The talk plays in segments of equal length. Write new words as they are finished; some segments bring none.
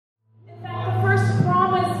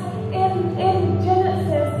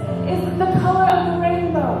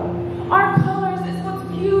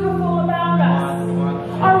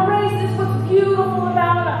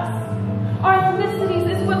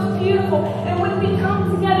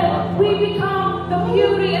we become the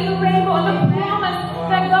beauty and the rainbow and the promise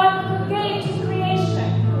that God gave to creation.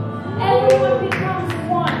 Everyone becomes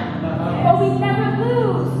one. But we never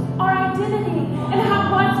lose our identity and how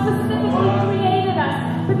God specifically created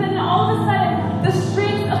us. But then all of a sudden, the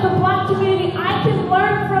strengths of the Black community, I can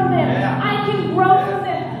learn from them. I can grow from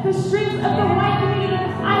them. The strengths of the white community,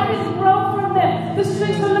 I can grow from them. The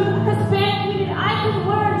strengths of the Hispanic community, I can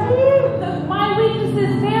learn. My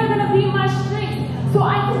weaknesses, they're going to be my strengths. So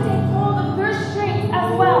I can take hold of their strengths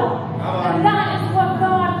as well. And that is what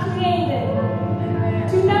God created.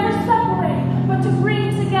 To never separate, but to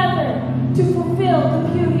bring together to fulfill the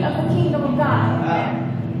beauty of the kingdom of God.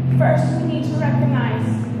 First, we need to recognize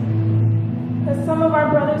that some of our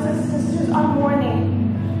brothers and sisters are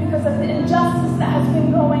mourning because of the injustice that has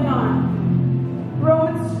been going on.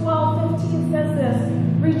 Romans 12:15 says this: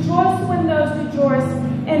 rejoice when those rejoice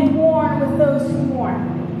and mourn with those who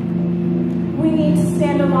mourn. We need to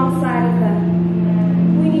stand alongside of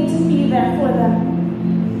them. We need to be there for them.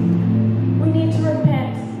 We need to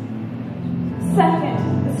repent. Second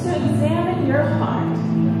is to examine your heart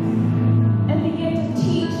and begin to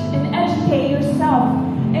teach and educate yourself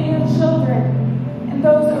and your children and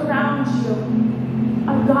those around you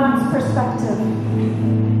on God's perspective.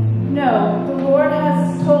 No, the Lord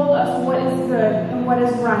has told us what is good and what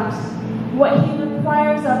is right. What He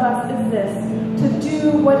requires of us is this: to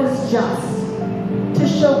do what is just, to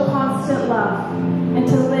show constant love, and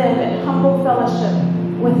to live in humble fellowship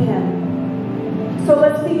with Him. So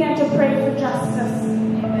let's begin to pray for justice.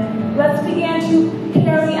 Amen. Let's begin to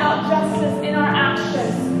carry out justice in our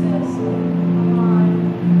actions,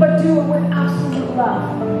 but do it with absolute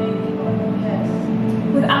love.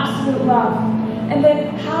 With absolute love. And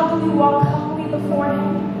then how do we walk humbly before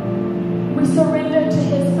Him? We surrender to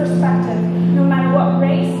His perspective. No matter what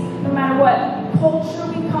race, no matter what culture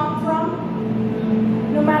we come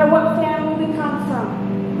from, no matter what family we come from,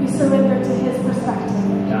 we surrender to His perspective.